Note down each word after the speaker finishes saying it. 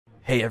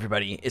Hey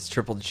everybody, it's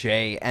Triple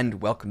J,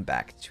 and welcome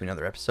back to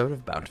another episode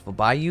of Bountiful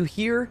Bayou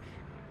here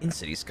in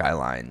City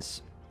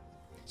Skylines.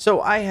 So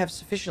I have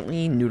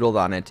sufficiently noodled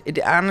on it. It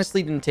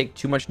honestly didn't take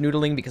too much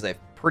noodling because I've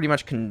pretty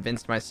much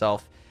convinced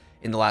myself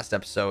in the last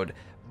episode,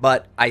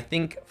 but I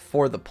think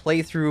for the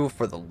playthrough,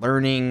 for the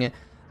learning,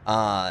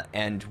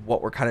 and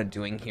what we're kind of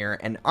doing here,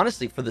 and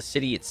honestly for the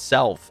city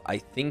itself, I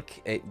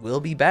think it will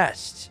be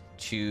best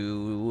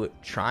to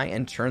try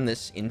and turn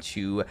this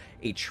into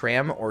a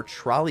tram or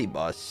trolley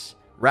bus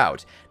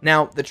route.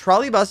 Now, the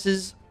trolley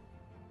buses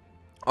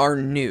are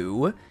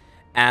new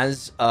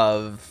as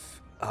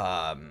of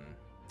the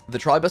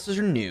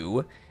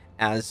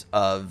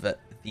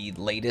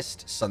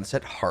latest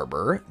Sunset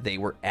Harbor. They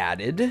were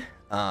added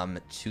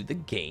to the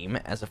game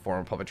as a form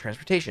of public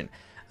transportation.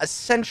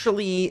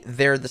 Essentially,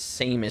 they're the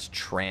same as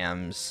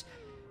trams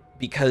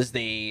because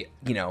they,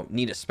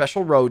 need a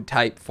special road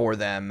type for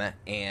them,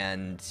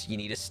 and you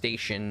need a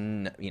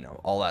station,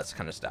 all that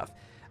kind of stuff.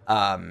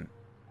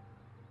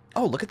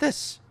 Oh, look at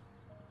this.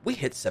 We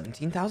hit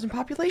 17,000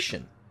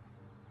 population.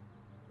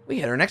 We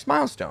hit our next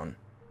milestone.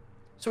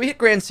 So we hit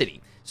Grand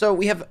City. So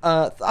we have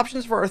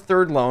options for our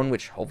third loan,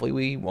 which hopefully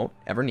we won't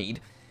ever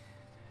need.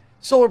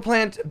 Solar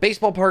plant,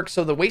 baseball park,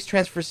 so the waste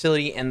transfer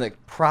facility and the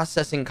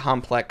processing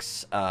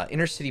complex,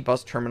 intercity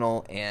bus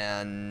terminal,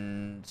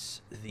 and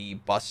the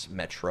bus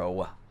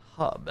metro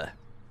hub.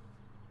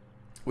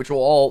 Which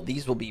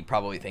these will be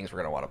probably things we're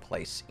going to want to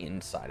place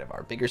inside of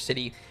our bigger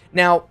city.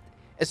 Now,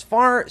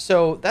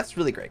 so that's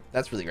really great.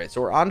 That's really great.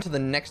 So we're on to the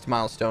next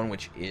milestone,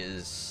 which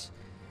is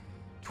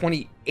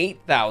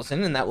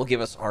 28,000, and that will give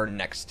us our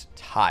next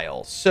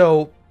tile.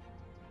 So,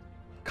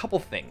 a couple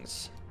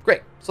things.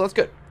 Great. So that's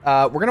good.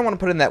 We're gonna want to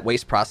put in that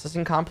waste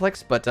processing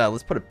complex, but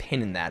let's put a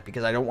pin in that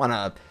because I don't want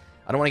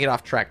to get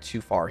off track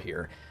too far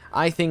here.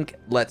 I think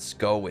let's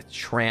go with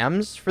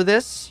trams for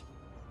this.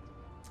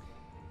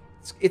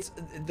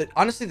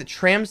 Honestly, the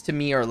trams to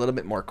me are a little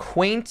bit more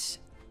quaint.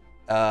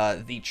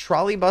 The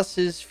trolley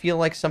buses feel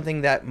like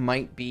something that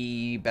might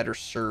be better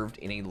served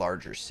in a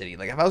larger city.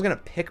 Like, if I was going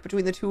to pick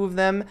between the two of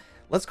them,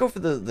 let's go for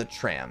the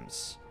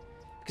trams.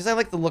 Because I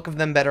like the look of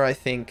them better, I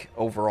think,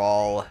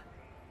 overall.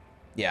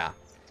 Yeah.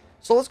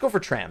 So let's go for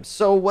trams.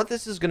 So what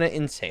this is going to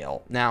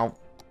entail. Now,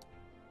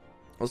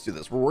 let's do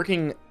this. We're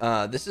working...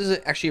 this is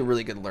actually a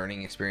really good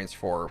learning experience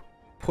for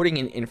putting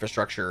in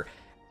infrastructure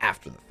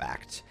after the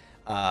fact.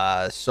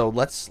 So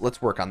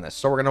let's work on this.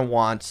 So we're going to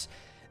want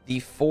the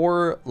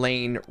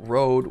 4-lane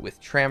road with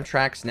tram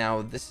tracks.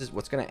 Now, this is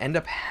what's going to end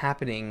up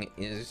happening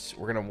is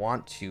we're going to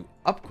want to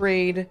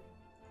upgrade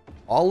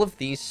all of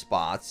these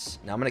spots.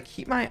 Now, I'm going to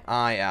keep my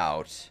eye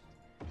out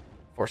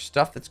for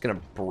stuff that's going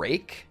to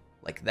break,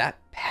 like that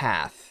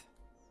path.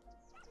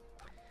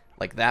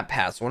 Like that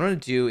path. So what I'm going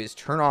to do is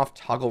turn off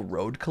toggle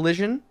road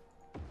collision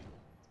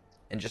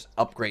and just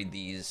upgrade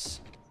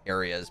these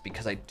areas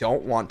because I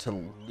don't want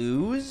to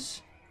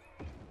lose...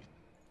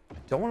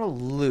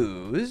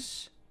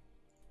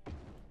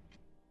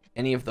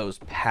 any of those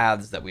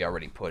paths that we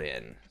already put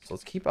in. So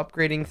let's keep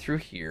upgrading through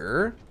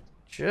here.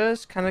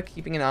 Just kind of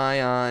keeping an eye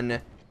on,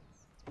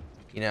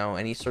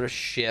 any sort of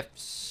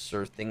shifts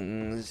or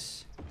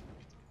things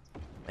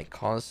might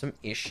cause some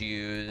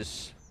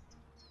issues.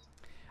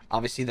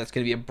 Obviously, that's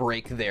going to be a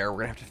break there.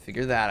 We're going to have to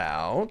figure that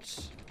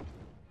out.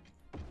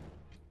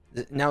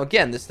 Now,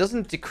 again, this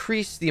doesn't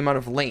decrease the amount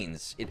of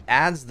lanes. It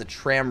adds the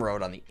tram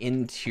road on the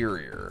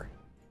interior.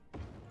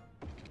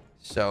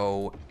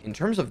 So, in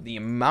terms of the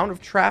amount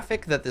of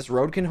traffic that this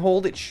road can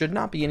hold, it should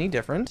not be any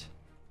different.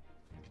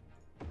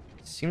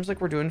 Seems like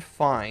we're doing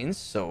fine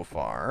so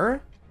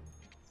far.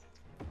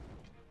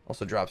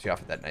 Also drops you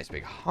off at that nice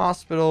big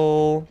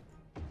hospital.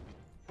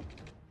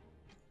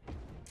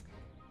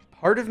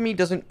 Part of me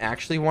doesn't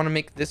actually want to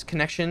make this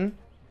connection,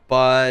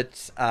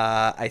 but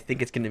I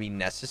think it's going to be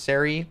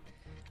necessary.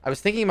 I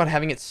was thinking about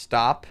having it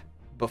stop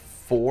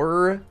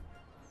before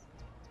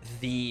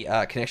the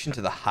connection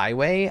to the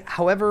highway.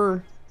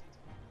 However...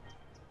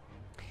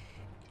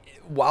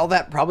 while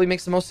that probably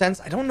makes the most sense,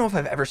 I don't know if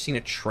I've ever seen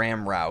a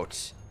tram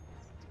route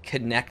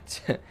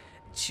connect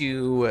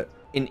to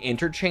an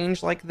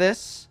interchange like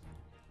this.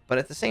 But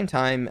at the same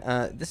time,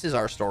 this is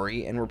our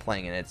story, and we're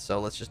playing in it,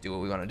 so let's just do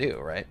what we want to do,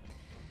 right?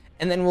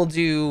 And then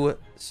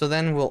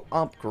we'll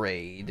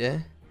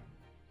upgrade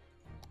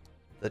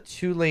the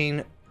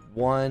 2-lane,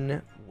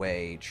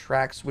 1-way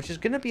tracks, which is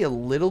going to be a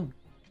little...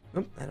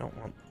 Oop, I don't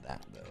want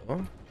that,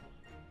 though.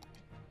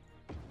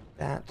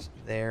 That,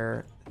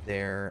 there,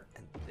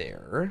 and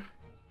there.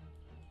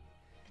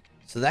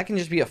 So that can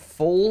just be a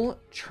full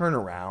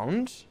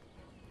turnaround.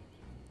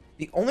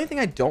 The only thing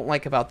I don't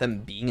like about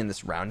them being in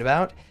this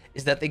roundabout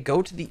is that they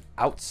go to the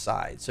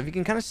outside. So if you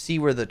can kind of see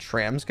where the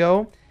trams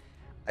go,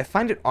 I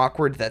find it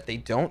awkward that they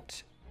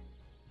don't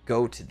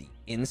go to the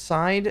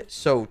inside.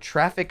 So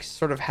traffic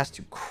sort of has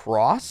to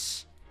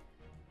cross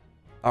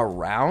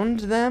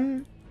around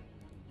them,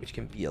 which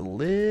can be a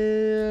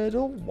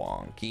little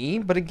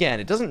wonky. But again,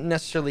 it doesn't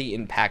necessarily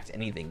impact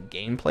anything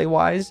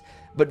gameplay-wise,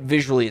 but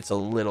visually it's a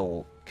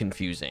little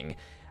confusing.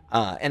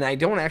 And I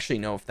don't actually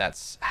know if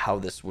that's how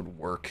this would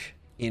work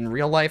in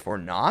real life or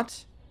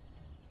not.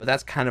 But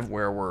that's kind of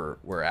where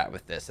we're at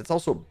with this. It's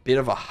also a bit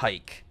of a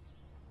hike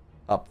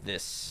up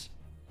this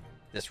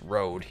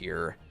road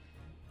here.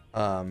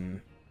 I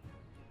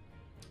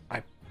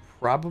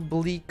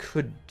probably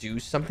could do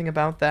something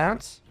about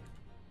that.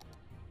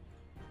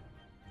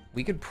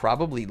 We could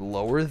probably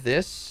lower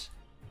this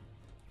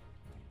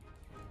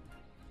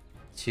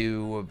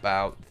to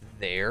about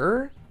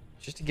there,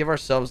 just to give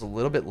ourselves a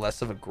little bit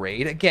less of a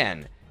grade.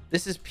 Again,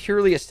 this is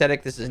purely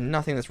aesthetic. This is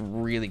nothing that's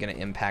really going to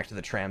impact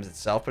the trams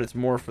itself, but it's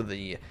more for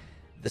the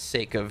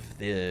sake of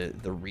the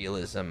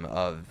realism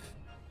of,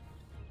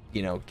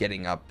 you know,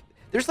 getting up.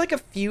 There's like a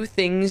few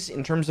things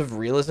in terms of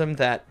realism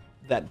that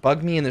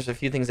bug me, and there's a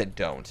few things that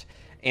don't.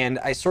 And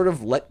I sort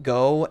of let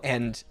go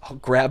and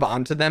grab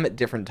onto them at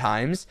different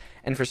times,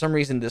 and for some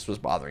reason this was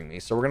bothering me.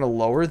 So we're going to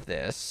lower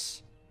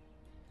this,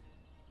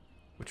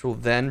 which will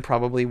then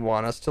probably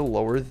want us to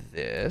lower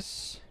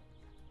this.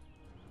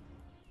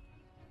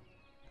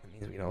 That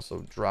means we can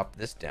also drop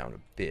this down a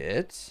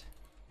bit,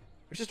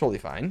 which is totally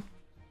fine.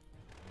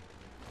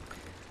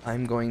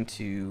 I'm going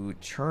to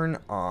turn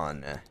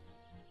on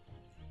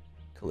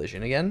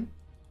collision again.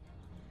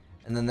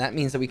 And then that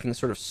means that we can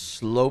sort of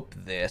slope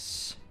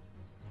this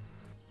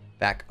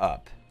back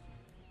up.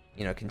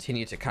 You know,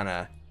 continue to kind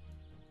of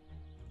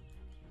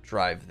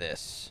drive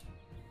this.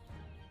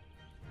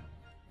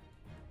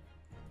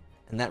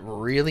 And that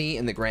really,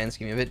 in the grand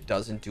scheme of it,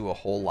 doesn't do a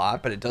whole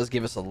lot, but it does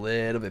give us a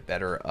little bit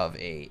better of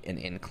an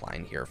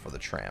incline here for the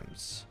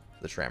trams,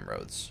 the tram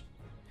roads.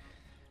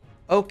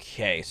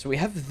 Okay, so we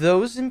have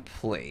those in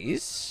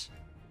place.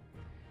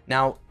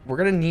 Now, we're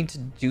going to need to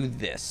do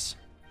this.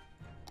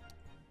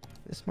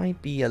 This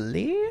might be a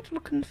little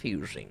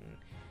confusing.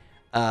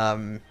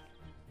 Because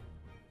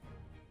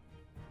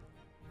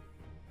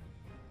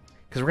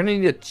we're going to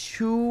need a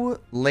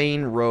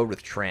 2-lane road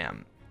with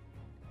tram.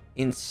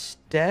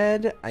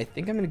 Instead, I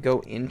think I'm going to go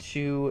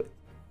into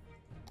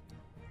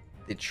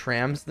the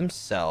trams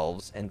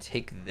themselves and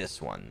take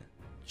this one.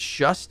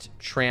 Just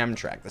tram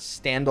track, the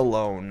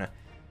standalone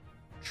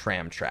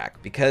tram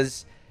track.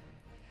 Because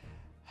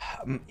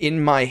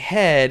in my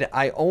head,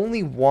 I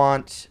only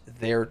want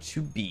there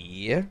to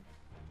be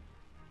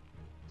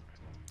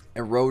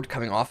a road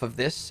coming off of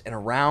this and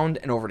around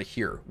and over to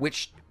here,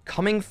 which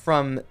coming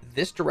from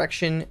this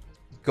direction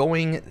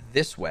going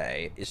this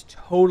way is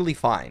totally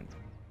fine,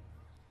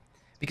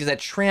 because that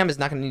tram is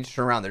not going to need to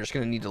turn around. They're just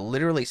going to need to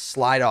literally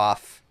slide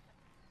off,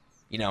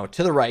 you know,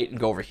 to the right and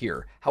go over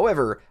here.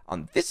 However,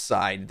 on this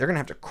side, they're going to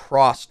have to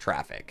cross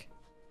traffic,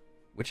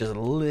 which is a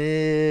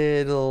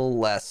little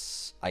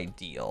less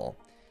ideal.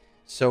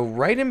 So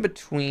right in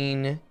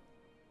between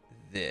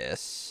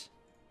this,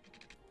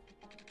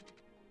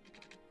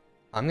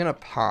 I'm going to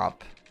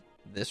pop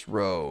this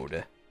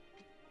road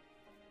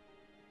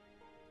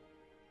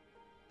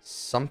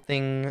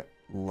something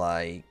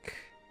like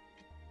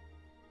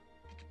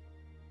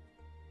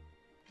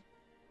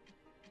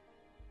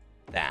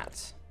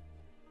that.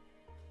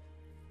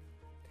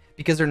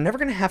 Because they're never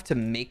going to have to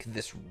make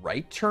this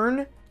right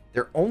turn.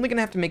 They're only going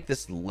to have to make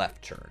this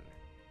left turn.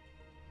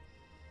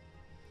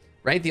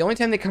 Right? The only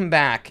time they come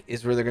back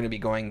is where they're going to be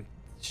going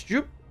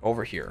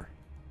over here.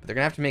 But they're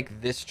going to have to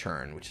make this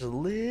turn, which is a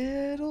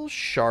little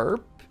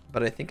sharp,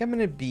 but I think I'm going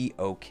to be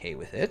okay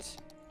with it.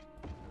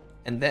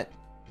 And then,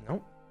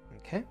 no,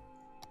 okay.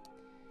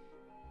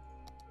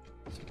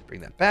 So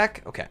bring that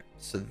back. Okay,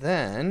 so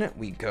then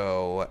we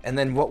go, and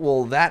then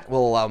that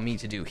will allow me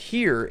to do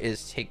here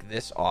is take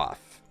this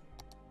off.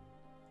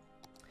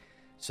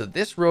 So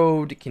this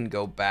road can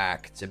go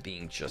back to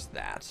being just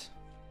that.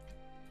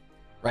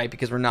 Right,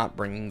 because we're not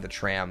bringing the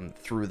tram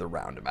through the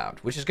roundabout,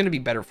 which is going to be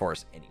better for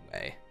us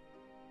anyway.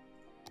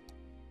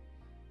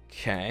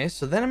 Okay,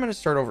 so then I'm going to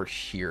start over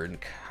here and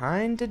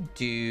kind of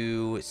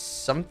do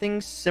something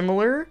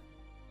similar.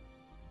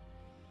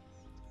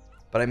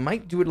 But I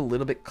might do it a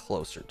little bit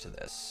closer to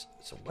this.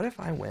 So what if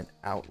I went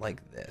out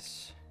like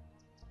this?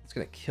 It's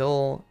going to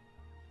kill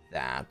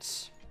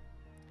that.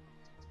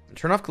 And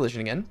turn off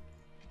collision again.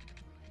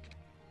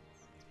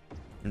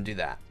 And do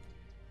that.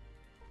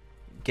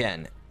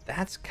 Again,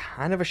 that's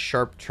kind of a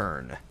sharp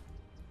turn.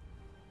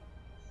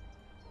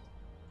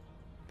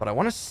 But I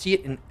want to see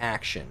it in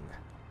action.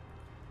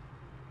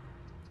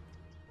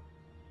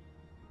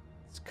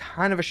 It's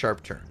kind of a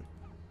sharp turn.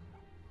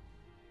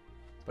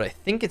 But I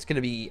think it's going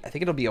to be, I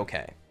think it'll be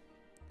okay.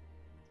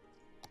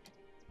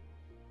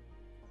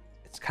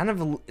 It's kind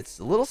of, it's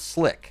a little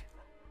slick.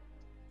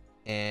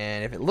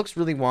 And if it looks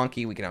really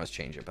wonky, we can always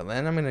change it. But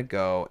then I'm going to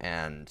go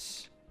and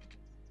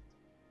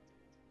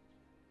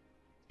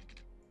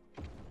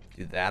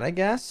do that, I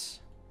guess.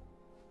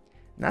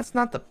 And that's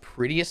not the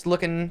prettiest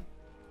looking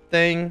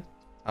thing,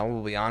 I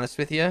will be honest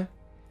with you.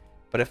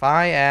 But if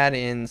I add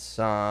in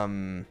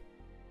some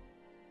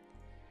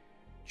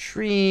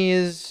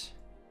trees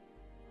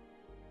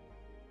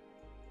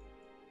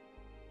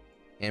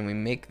and we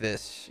make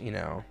this, you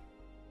know,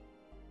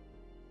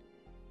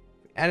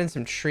 add in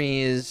some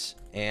trees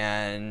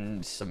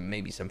and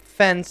maybe some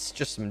fence,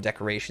 just some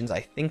decorations, I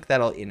think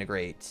that'll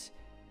integrate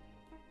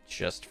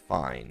just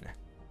fine.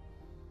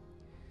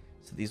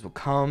 So these will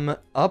come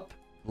up,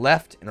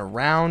 left, and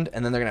around,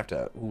 and then they're going to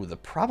have to... Ooh, the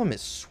problem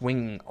is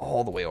swinging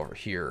all the way over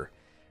here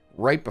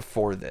right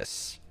before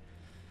this.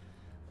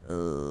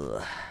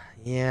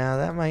 Yeah,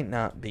 that might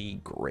not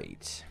be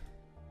great.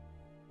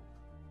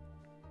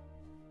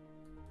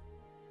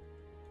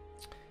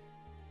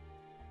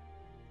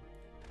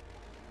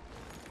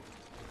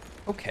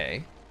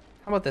 Okay.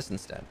 How about this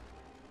instead?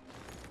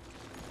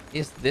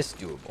 Is this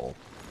doable?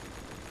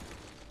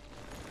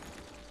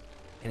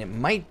 And it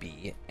might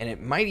be, and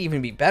it might even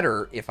be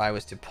better if I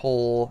was to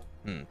pull...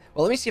 Well,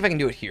 let me see if I can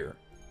do it here.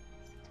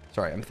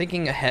 Sorry, I'm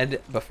thinking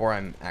ahead before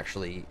I'm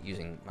actually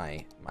using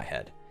my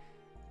head.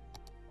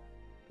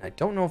 I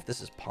don't know if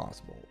this is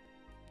possible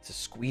to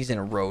squeeze in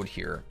a road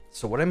here.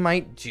 So what I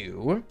might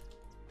do...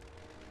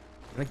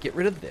 I'm going to get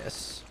rid of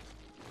this.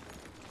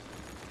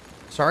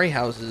 Sorry,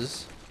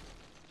 houses.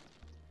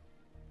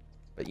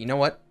 But you know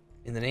what?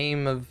 In the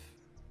name of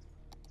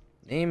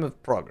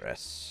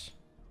progress.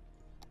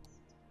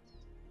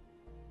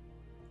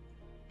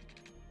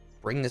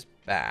 Bring this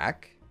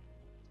back.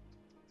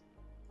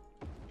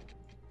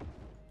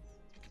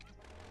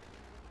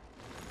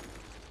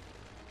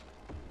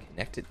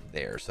 Connect it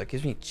there. So that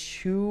gives me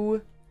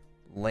 2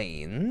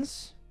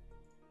 lanes.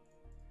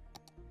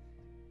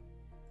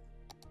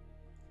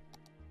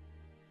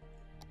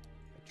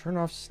 Turn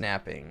off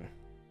snapping.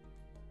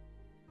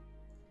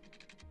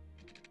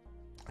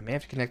 I may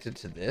have to connect it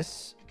to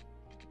this.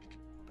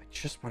 I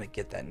just want to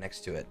get that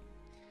next to it.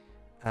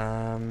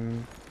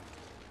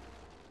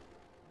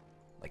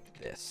 Like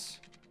this.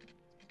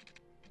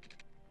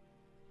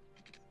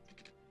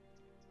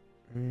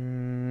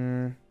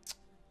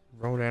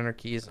 Road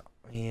anarchies.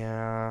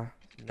 Yeah.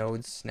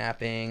 Node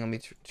snapping. Let me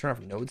turn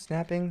off node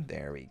snapping.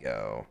 There we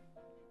go.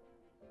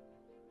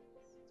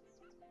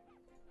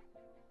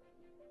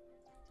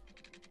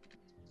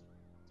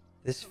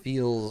 This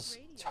feels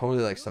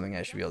totally like something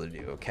I should be able to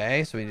do.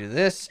 Okay, so we do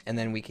this, and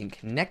then we can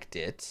connect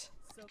it.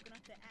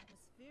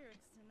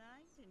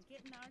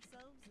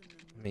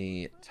 Let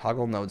me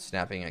toggle node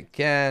snapping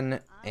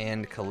again,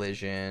 and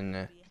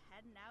collision.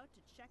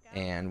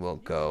 And we'll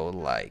go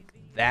like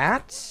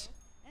that.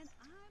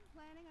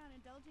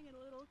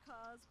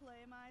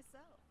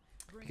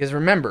 Because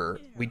remember,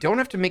 we don't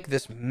have to make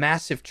this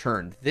massive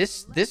turn.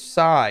 This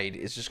side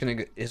is just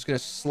gonna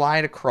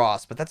slide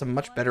across, but that's a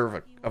much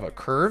better of a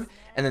curve.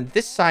 And then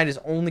this side is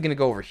only gonna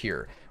go over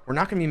here. We're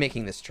not gonna be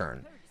making this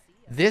turn.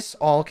 This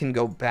all can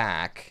go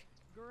back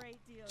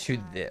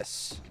to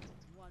this.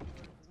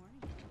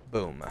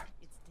 Boom.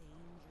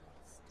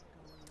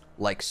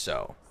 Like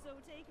so.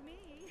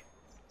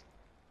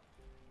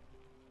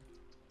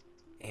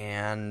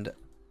 And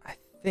I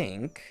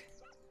think...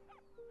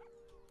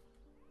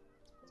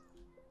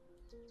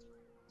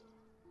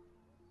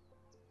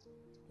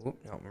 Oop,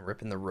 no, I'm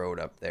ripping the road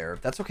up there.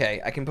 That's okay.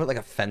 I can put like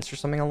a fence or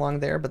something along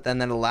there, but then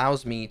that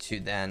allows me to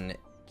then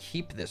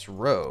keep this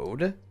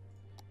road.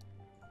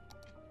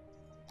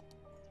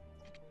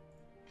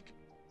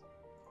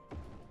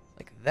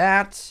 Like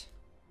that.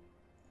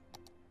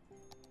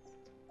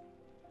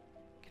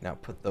 Can now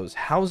put those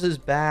houses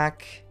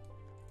back.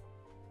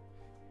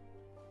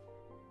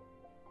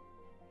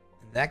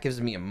 And that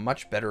gives me a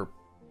much better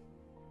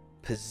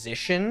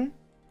position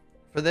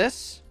for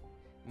this.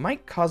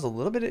 Might cause a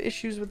little bit of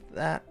issues with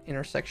that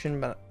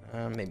intersection, but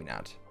maybe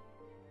not.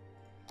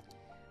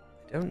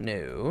 I don't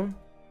know.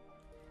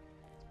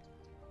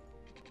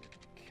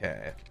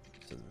 Okay.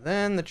 So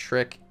then the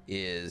trick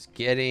is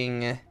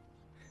getting...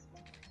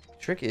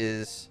 Trick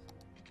is...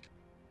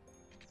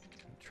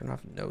 Turn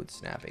off node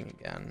snapping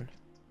again.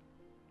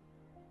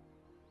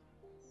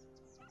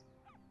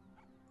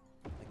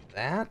 Like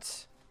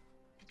that.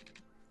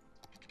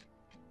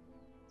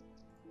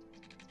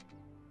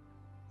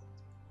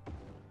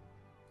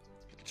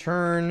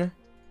 Turn.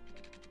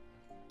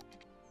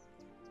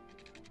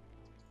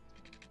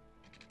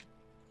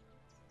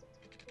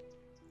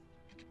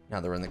 Now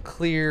they're in the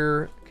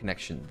clear.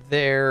 Connection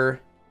there.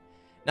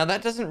 Now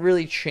that doesn't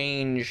really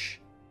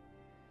change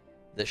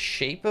the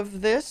shape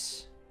of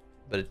this,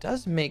 but it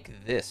does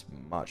make this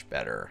much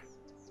better.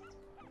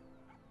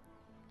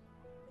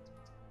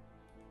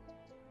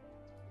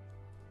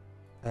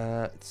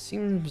 It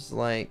seems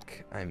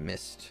like I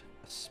missed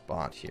a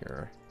spot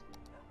here.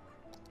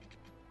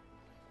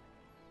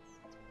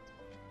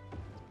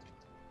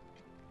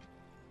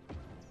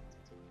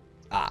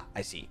 Ah,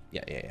 I see.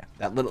 Yeah.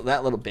 That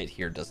little bit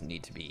here doesn't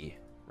need to be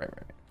right.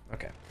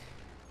 Okay.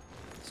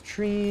 It's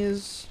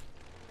trees.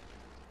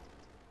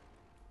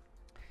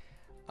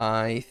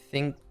 I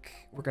think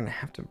we're gonna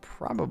have to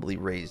probably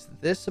raise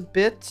this a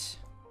bit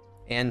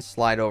and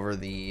slide over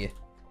the...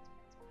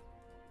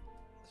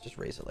 Let's just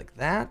raise it like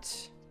that.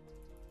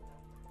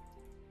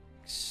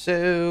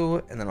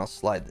 So, and then I'll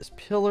slide this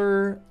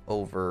pillar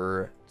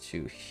over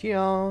to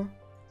here.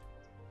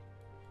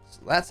 So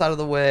that's out of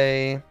the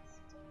way.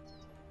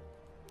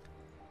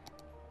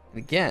 And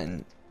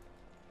again,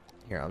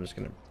 here, I'm just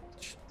going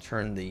to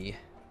turn the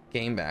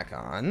game back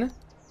on.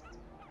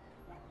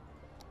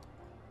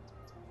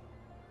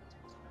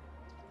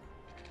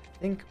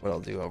 think what I'll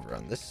do over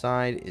on this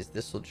side is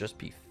this will just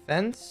be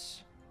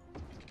fence.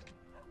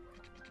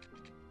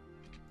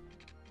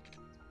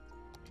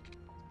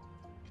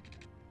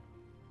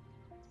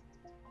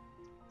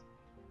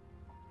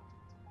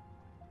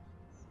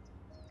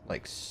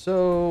 Like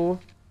so.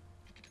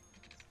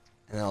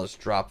 And then I'll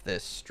just drop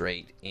this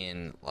straight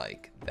in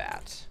like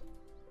that.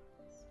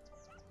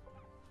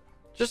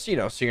 Just, you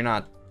know, so you're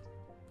not,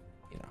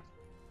 you know.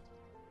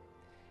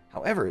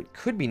 However, it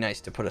could be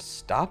nice to put a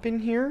stop in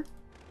here.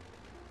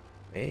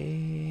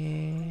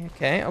 Okay,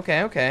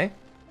 okay, okay.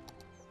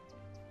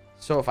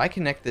 So if I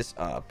connect this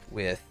up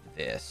with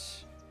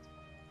this.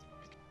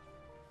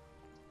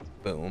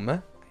 Boom.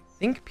 I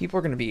think people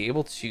are going to be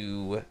able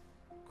to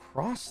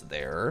cross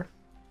there.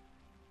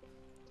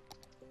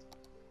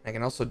 I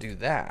can also do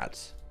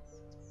that.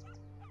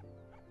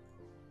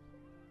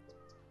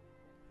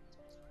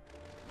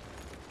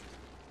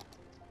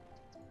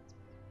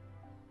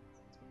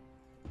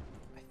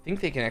 I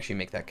think they can actually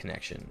make that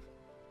connection.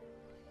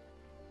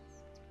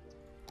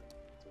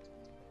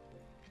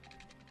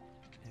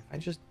 If I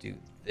just do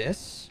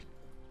this,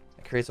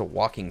 it creates a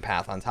walking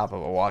path on top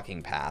of a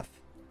walking path.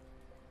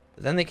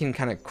 But then they can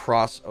kind of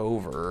cross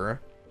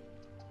over.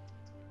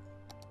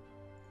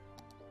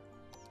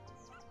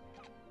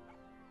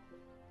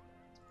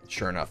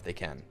 Sure enough, they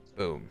can.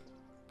 Boom.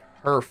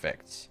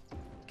 Perfect.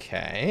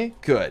 Okay,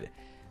 good.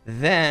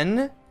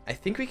 Then, I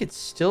think we could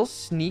still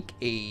sneak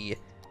a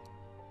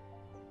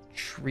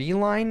tree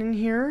line in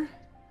here.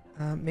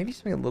 Maybe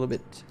something a little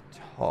bit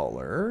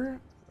taller.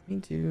 Let me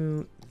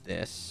do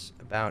this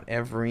about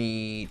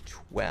every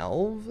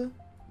 12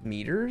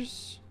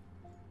 meters.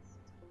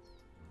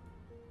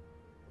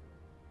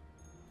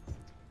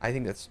 I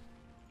think that's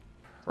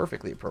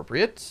perfectly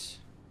appropriate.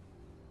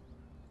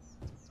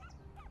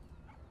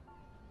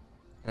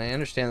 And I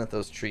understand that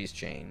those trees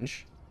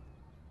change.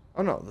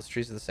 Oh no, those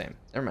trees are the same.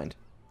 Never mind.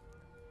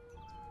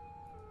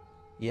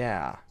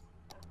 Yeah.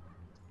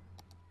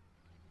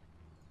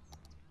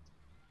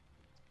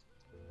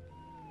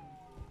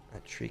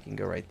 That tree can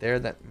go right there.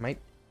 That might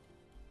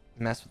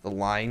mess with the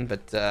line,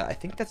 but I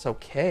think that's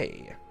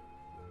okay.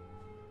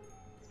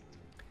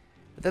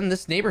 But then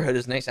this neighborhood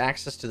has nice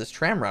access to this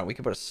tram route. We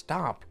could put a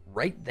stop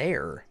right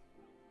there.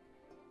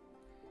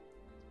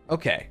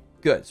 Okay,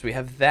 good. So we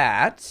have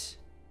that.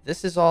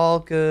 This is all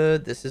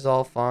good. This is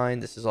all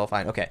fine. This is all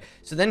fine. Okay,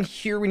 so then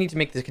here we need to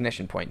make the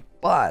connection point.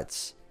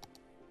 But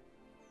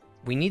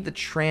we need the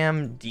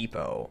tram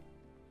depot,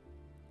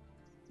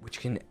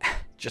 which can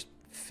just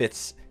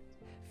fits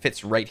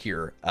right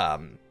here,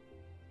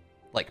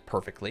 like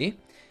perfectly.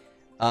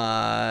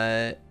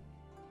 Wow.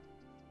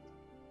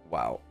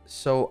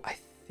 So I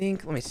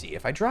think, let me see.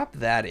 If I drop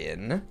that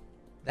in,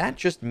 that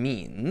just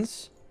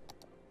means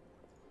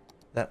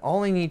that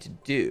all I need to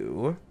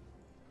do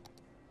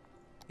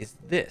is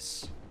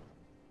this.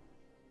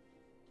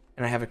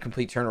 And I have a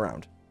complete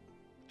turnaround.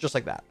 Just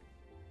like that.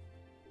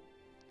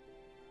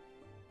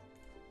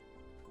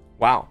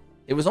 Wow.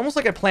 It was almost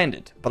like I planned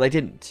it, but I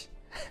didn't.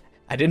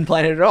 I didn't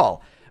plan it at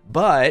all.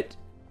 But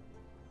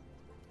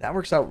that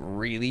works out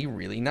really,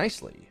 really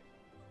nicely.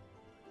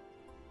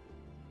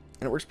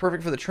 And it works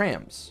perfect for the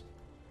trams.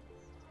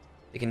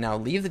 They can now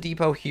leave the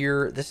depot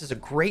here. This is a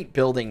great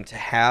building to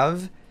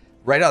have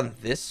right on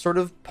this sort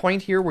of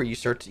point here where you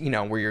start to, you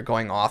know, where you're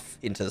going off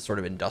into the sort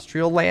of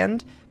industrial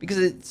land, because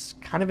it's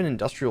kind of an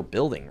industrial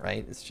building,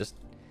 right? It's just,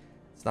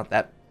 it's not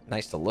that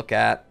nice to look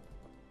at.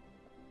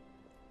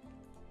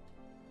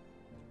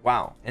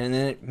 Wow. And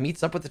then it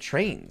meets up with the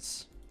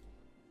trains.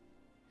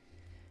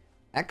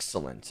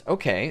 Excellent.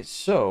 Okay,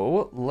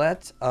 so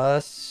let's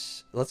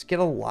get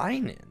a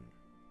line in.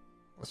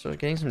 Let's start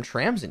getting some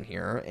trams in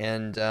here,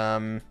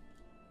 and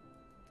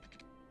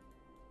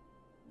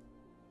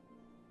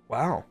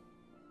wow.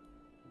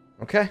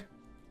 Okay.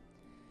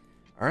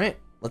 All right,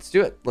 let's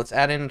do it. Let's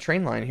add in a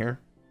train line here.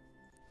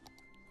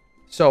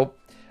 So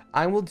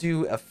I will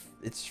do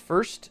its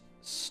first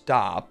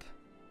stop.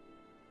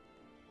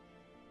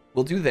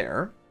 We'll do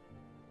there.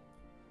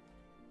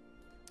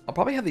 I'll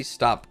probably have these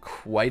stop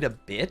quite a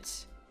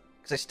bit,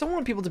 because I still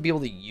want people to be able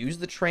to use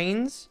the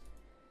trains.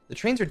 The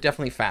trains are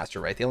definitely faster,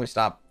 right? They only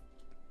stop.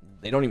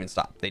 They don't even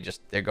stop. They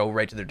go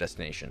right to their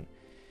destination.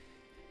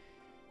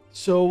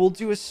 So we'll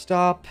do a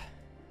stop.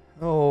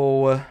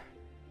 Oh,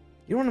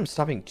 you don't want them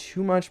stopping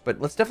too much, but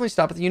let's definitely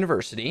stop at the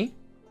university.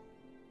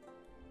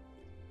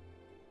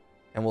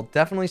 And we'll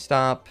definitely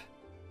stop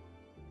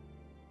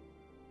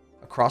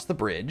across the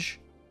bridge.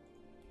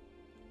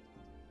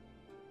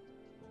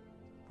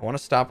 I want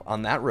to stop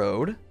on that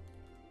road.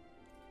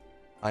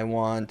 I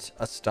want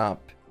a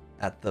stop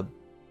at the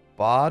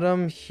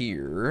bottom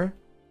here,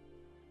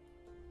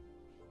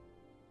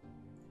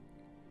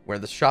 where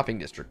the shopping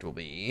district will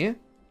be.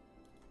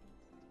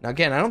 Now,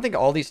 again, I don't think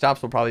all these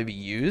stops will probably be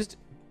used.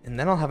 And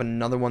then I'll have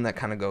another one that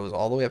kind of goes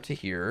all the way up to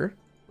here,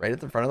 right at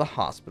the front of the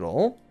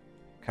hospital.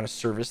 Kind of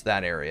service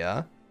that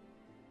area.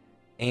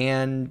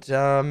 And,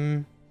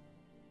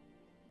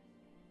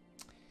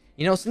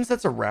 you know, since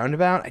that's a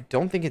roundabout, I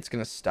don't think it's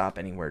going to stop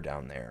anywhere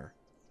down there.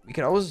 We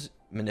could always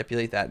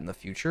manipulate that in the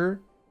future.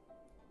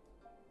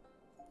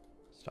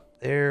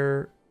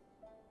 there.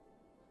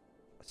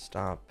 A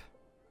stop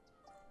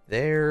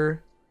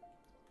there.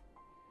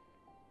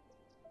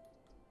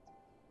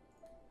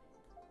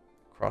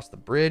 Across the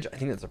bridge. I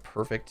think that's a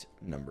perfect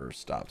number of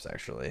stops,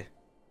 actually.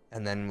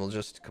 And then we'll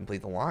just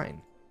complete the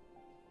line.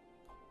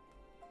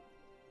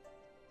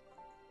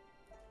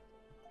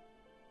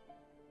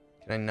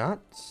 Can I not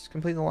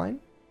complete the line?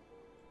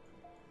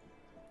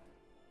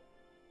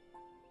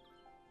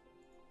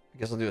 I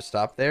guess I'll do a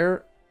stop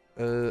there.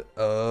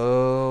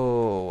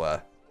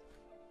 Oh.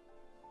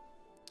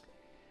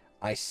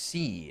 I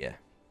see.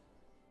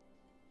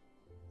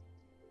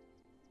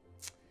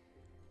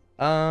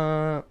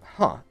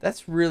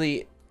 That's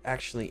really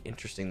actually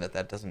interesting that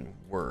that doesn't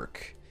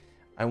work.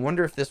 I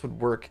wonder if this would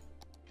work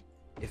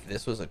if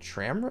this was a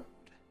tram road?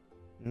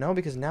 No,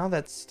 because now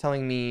that's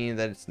telling me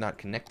that it's not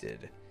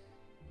connected.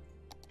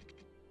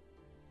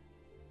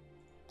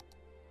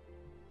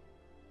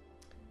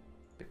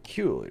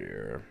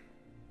 Peculiar.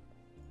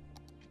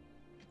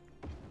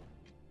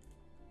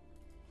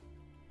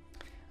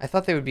 I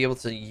thought they would be able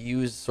to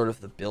use sort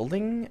of the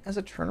building as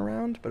a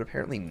turnaround, but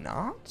apparently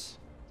not.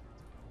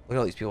 Look at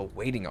all these people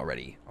waiting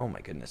already. Oh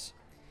my goodness.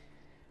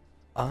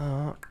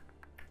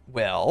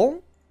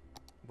 Well,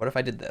 what if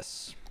I did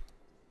this?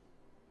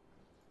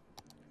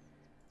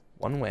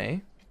 One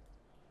way.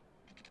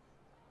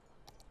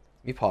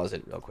 Let me pause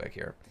it real quick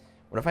here.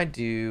 What if I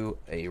do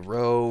a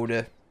road?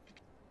 I'm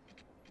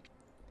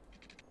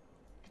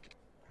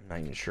not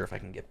even sure if I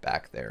can get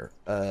back there.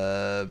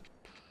 Let's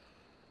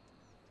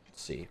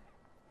see.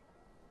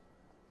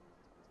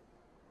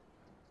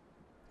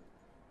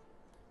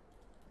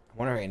 I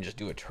wonder if I can just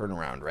do a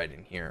turnaround right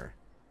in here.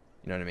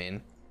 You know what I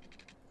mean?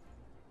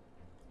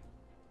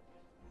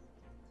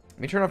 Let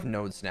me turn off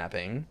node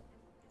snapping.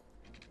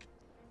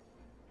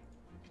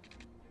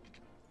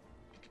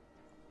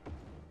 So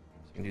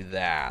I can do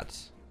that.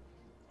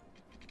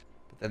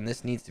 But then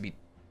this needs to be...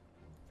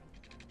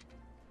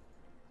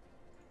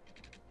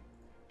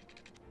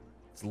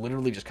 It's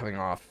literally just coming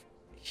off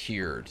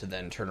here to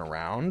then turn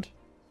around.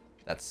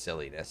 That's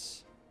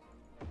silliness.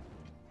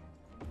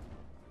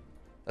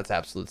 That's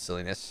absolute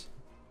silliness.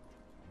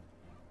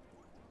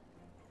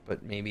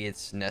 But maybe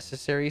it's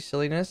necessary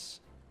silliness.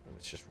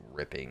 It's just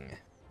ripping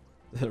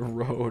the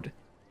road.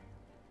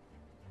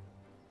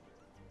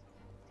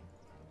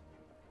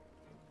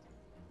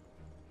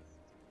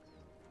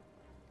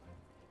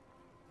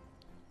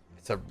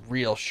 It's a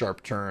real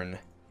sharp turn.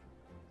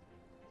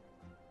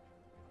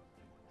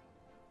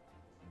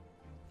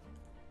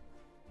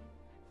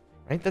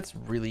 Right? That's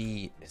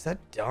really... Is that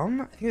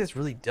dumb? I think that's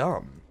really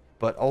dumb.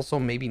 But also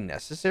maybe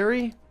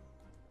necessary?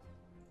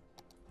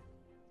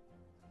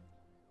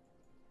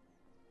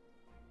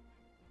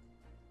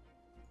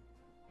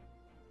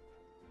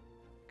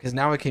 Because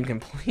now I can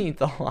complete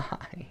the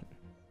line.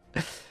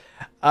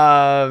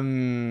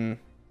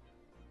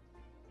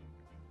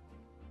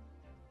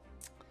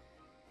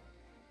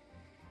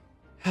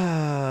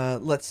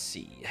 Let's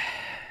see.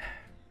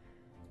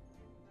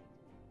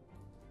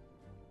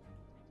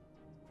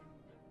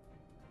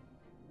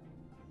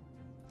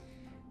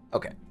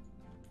 Okay.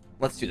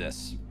 Let's do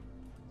this.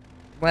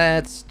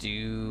 Let's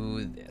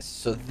do this.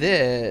 So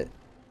this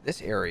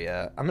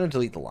area, I'm going to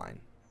delete the line.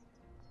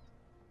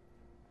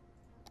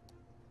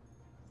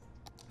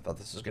 I thought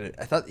this was going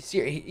to...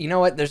 See, you know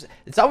what?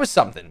 It's always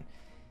something.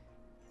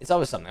 It's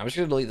always something. I'm just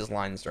going to delete this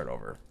line and start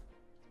over.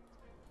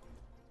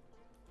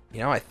 You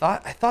know, I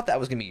thought that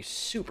was going to be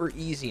super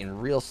easy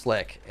and real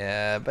slick.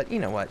 But you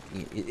know what?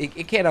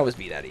 It can't always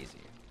be that easy.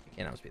 It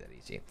can't always be that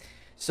easy.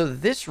 So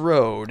this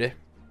road...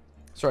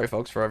 Sorry,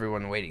 folks, for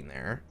everyone waiting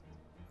there.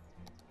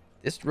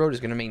 This road is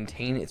going to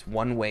maintain its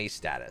one-way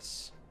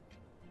status.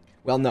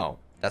 Well, no,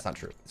 that's not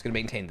true. It's going to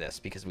maintain this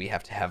because we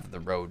have to have the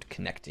road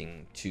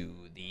connecting to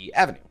the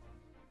avenue.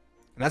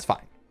 And that's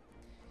fine.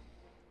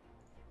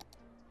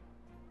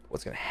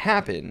 What's going to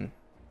happen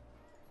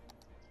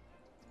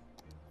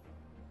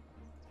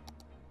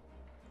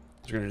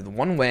is we're going to do the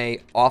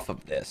one-way off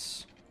of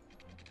this.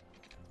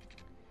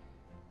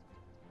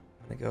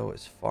 I'm going to go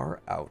as far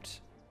out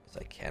as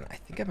I can. I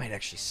think I might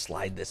actually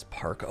slide this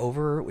park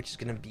over, which is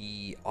going to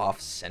be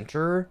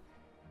off-center.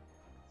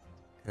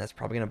 And that's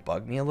probably going to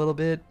bug me a little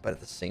bit, but at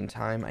the same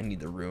time, I need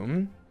the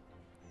room.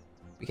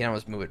 We can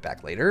always move it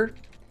back later.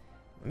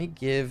 Let me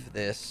give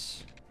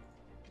this...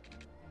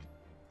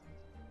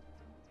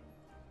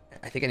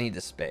 I think I need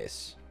this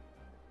space.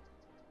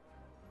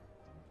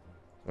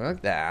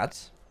 Like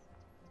that.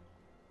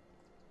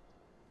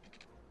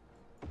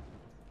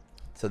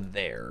 To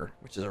there,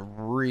 which is a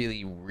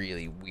really,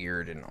 really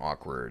weird and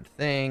awkward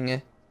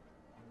thing.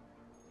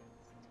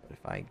 But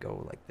if I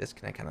go like this,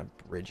 can I kind of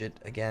bridge it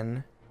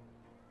again?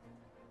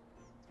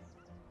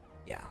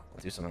 Yeah,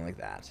 I'll do something like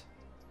that.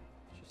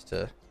 Just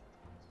to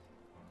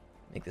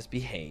make this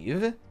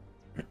behave.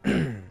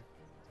 And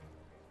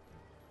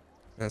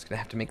it's going to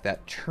have to make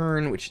that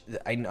turn, which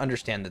I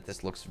understand that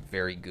this looks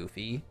very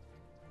goofy.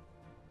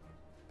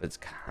 But it's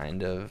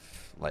kind of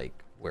like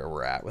where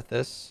we're at with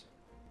this.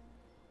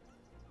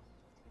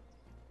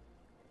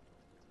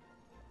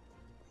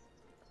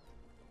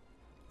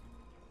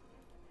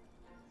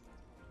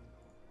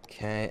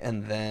 Okay,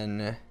 and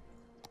then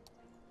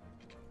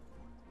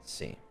let's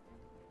see.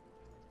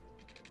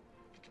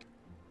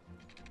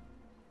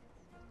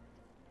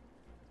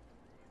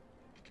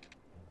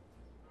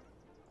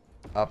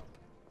 Up,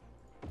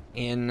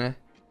 in,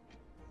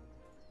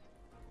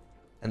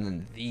 and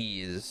then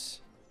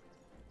these.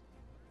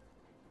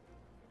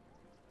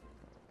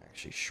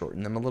 Actually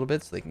shorten them a little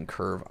bit so they can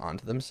curve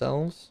onto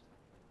themselves.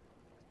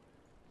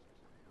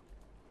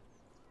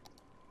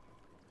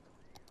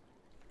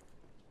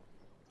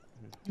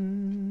 I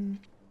wonder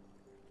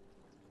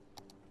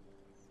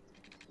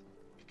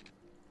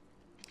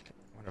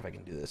if I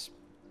can do this.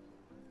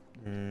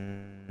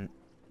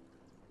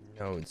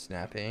 Node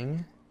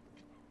snapping.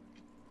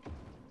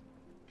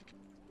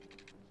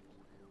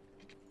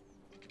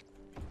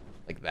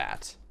 Like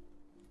that.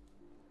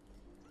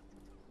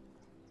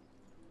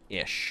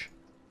 Ish.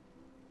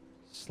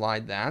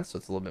 Slide that so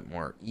it's a little bit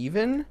more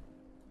even.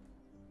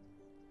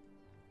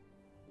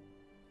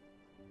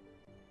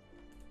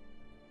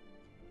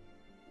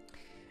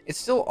 It's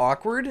still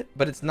awkward,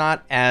 but it's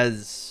not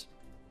as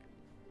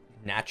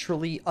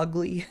naturally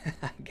ugly,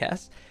 I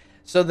guess.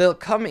 So they'll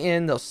come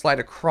in, they'll slide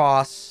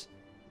across.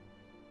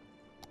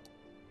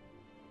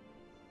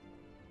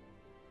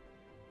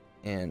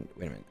 And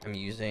wait a minute, I'm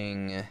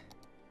using...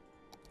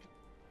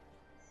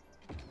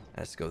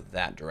 Let's go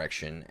that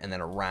direction and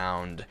then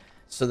around.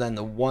 So then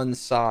the one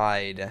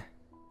side...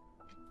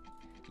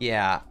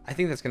 Yeah, I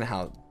think that's going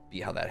to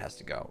be how that has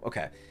to go.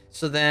 Okay,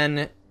 so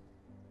then...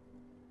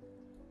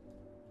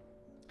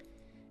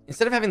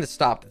 Instead of having the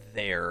stop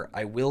there,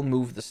 I will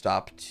move the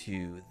stop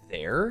to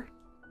there.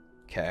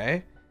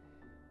 Okay.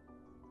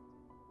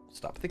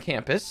 Stop at the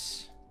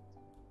campus.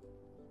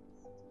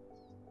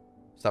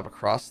 Stop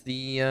across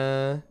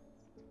the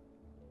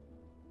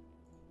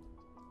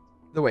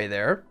way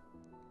there.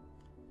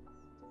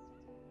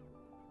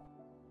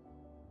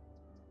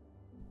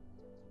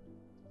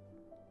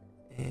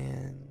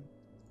 And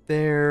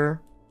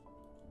there.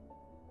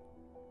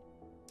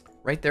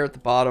 Right there at the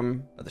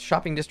bottom of the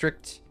shopping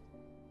district.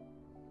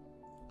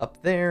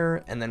 Up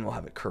there, and then we'll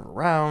have it curve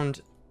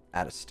around,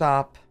 add a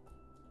stop.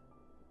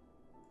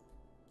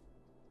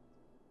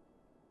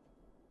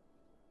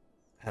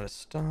 Add a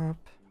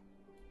stop.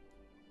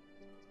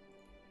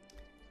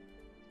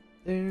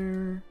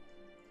 There.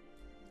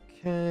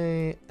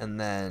 Okay, and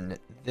then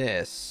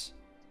this,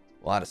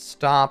 we'll add a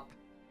stop,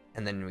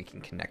 and then we can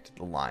connect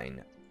the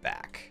line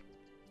back.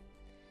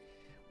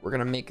 We're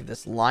gonna make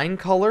this line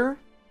color.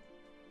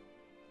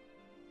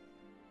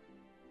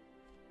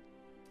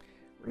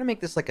 We're going to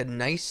make this like a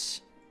nice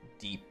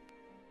deep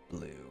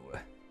blue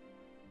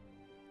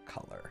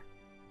color.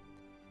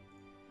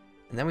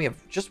 And then we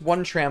have just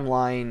one tram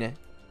line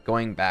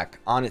going back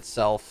on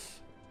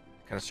itself,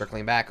 kind of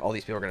circling back. All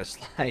these people are going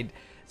to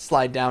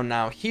slide down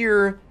now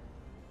here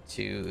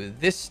to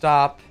this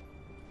stop.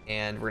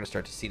 And we're going to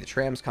start to see the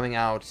trams coming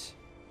out.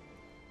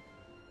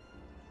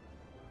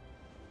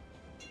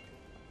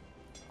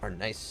 Our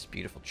nice,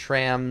 beautiful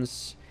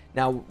trams.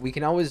 Now, we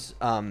can always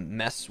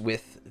mess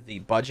with the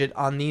budget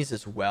on these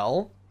as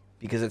well,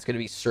 because it's going to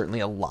be certainly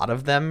a lot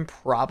of them,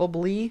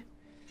 probably.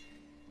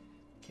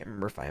 Can't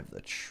remember if I have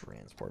the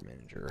transport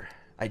manager.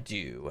 I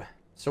do.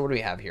 So what do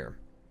we have here?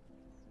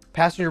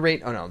 Passenger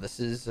rate. Oh, no.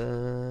 This is...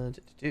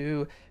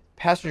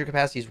 Passenger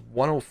capacity is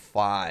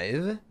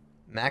 105.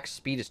 Max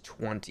speed is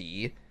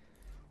 20.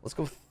 Let's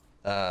go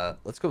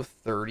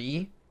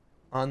 30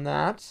 on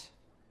that.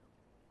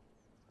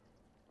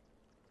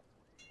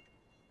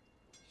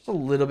 Just a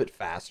little bit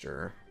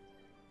faster.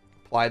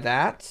 Apply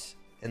that,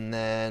 and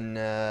then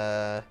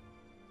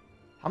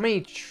how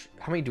many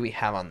do we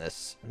have on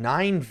this?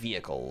 9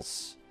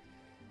 vehicles.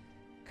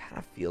 Kind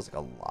of feels like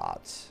a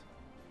lot.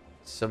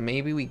 So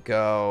maybe we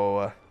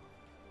go.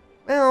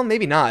 Well,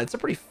 maybe not. It's a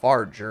pretty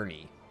far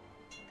journey.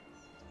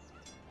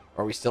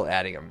 Or are we still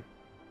adding them?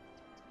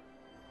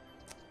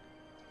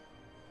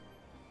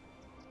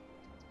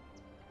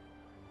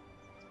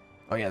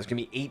 Oh yeah, there's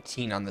gonna be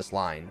 18 on this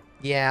line.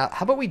 Yeah,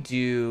 how about we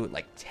do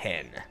like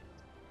 10?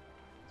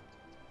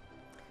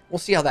 We'll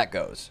see how that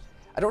goes.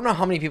 I don't know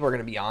how many people are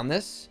gonna be on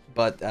this,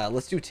 but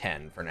let's do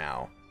 10 for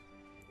now.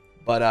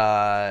 But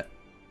I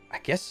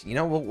guess, you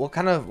know, we're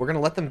gonna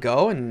let them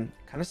go and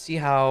kind of see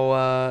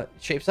how it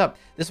shapes up.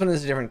 This one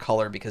is a different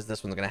color because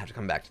this one's gonna have to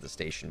come back to the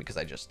station because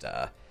I just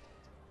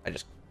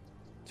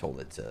told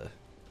it to,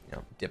 you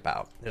know, dip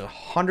out. There's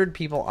 100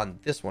 people on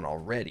this one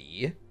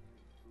already.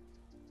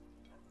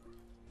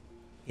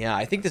 Yeah,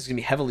 I think this is going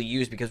to be heavily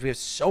used because we have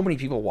so many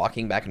people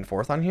walking back and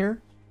forth on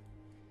here.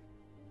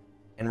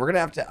 And we're going to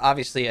have to,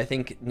 obviously, I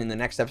think in the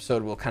next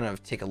episode, we'll kind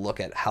of take a look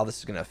at how this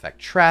is going to affect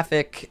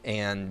traffic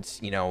and,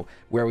 you know,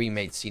 where we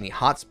may see any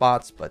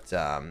hotspots. But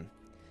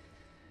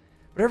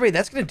everybody,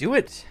 that's going to do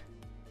it.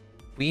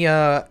 We, you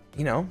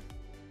know,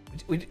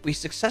 we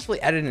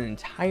successfully added an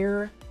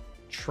entire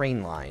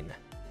tram line,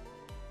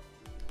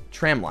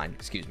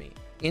 excuse me,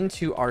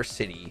 into our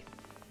city.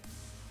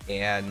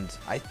 And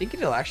I think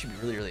it'll actually be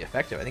really, really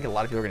effective. I think a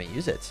lot of people are going to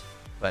use it.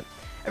 But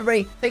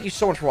everybody, thank you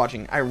so much for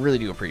watching. I really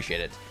do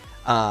appreciate it.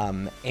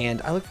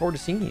 And I look forward to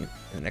seeing you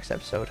in the next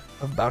episode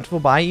of Bountiful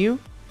Bayou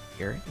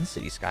here in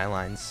City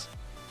Skylines.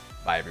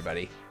 Bye,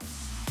 everybody.